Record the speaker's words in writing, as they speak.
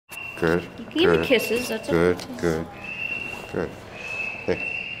Good. You can give him kisses. That's good. Okay. Good. Good.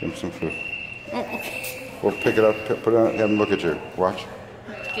 Hey, give him some food. Oh, okay. We'll pick it up, put it on, have him look at you. Watch.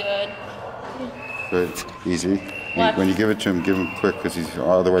 Good. Good. Easy. Watch. When you give it to him, give him quick, because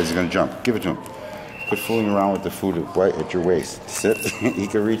otherwise he's going to jump. Give it to him. Quit fooling around with the food at your waist. Sit. He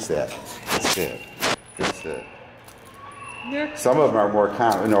can reach that. Sit. Good sit. Some of them are more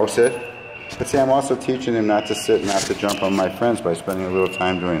common. No, sit. But see, I'm also teaching him not to sit, not to jump on my friends by spending a little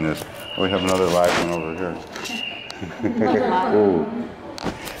time doing this. We have another live one over here. Ooh.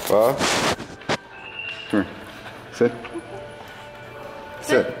 Well, come here. Sit.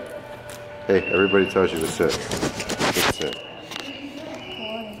 Sit. Hey, everybody tells you to sit. Good sit.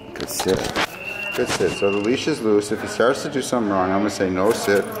 Good sit. Good sit. So the leash is loose. If he starts to do something wrong, I'm going to say no,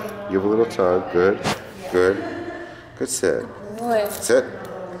 sit. Give a little tug. Good. Good. Good sit. Sit.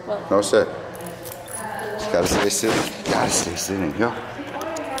 No sit. Gotta stay sitting. Gotta stay sitting. Here.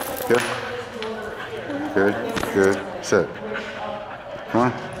 Here. Good. Good. Sit. Come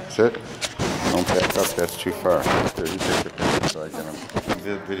on. Sit. Don't back up. That's too far. There, you take the picture so I can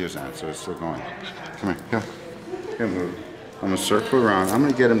videos on it, so it's still going. Come here. Here. Here, move. I'm gonna circle around. I'm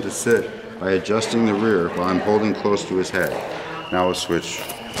gonna get him to sit by adjusting the rear while I'm holding close to his head. Now we'll switch.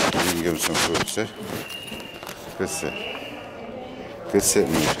 I'm gonna give him some food. Sit. Good sit. Good sit,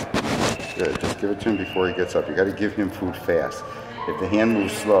 Moot. Good. Just give it to him before he gets up. You got to give him food fast. If the hand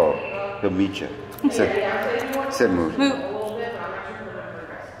moves slow, he'll meet you. Sit. Sit, Moot. Moot.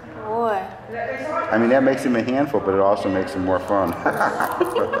 Boy. I mean, that makes him a handful, but it also makes him more fun.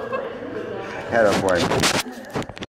 Had a boy.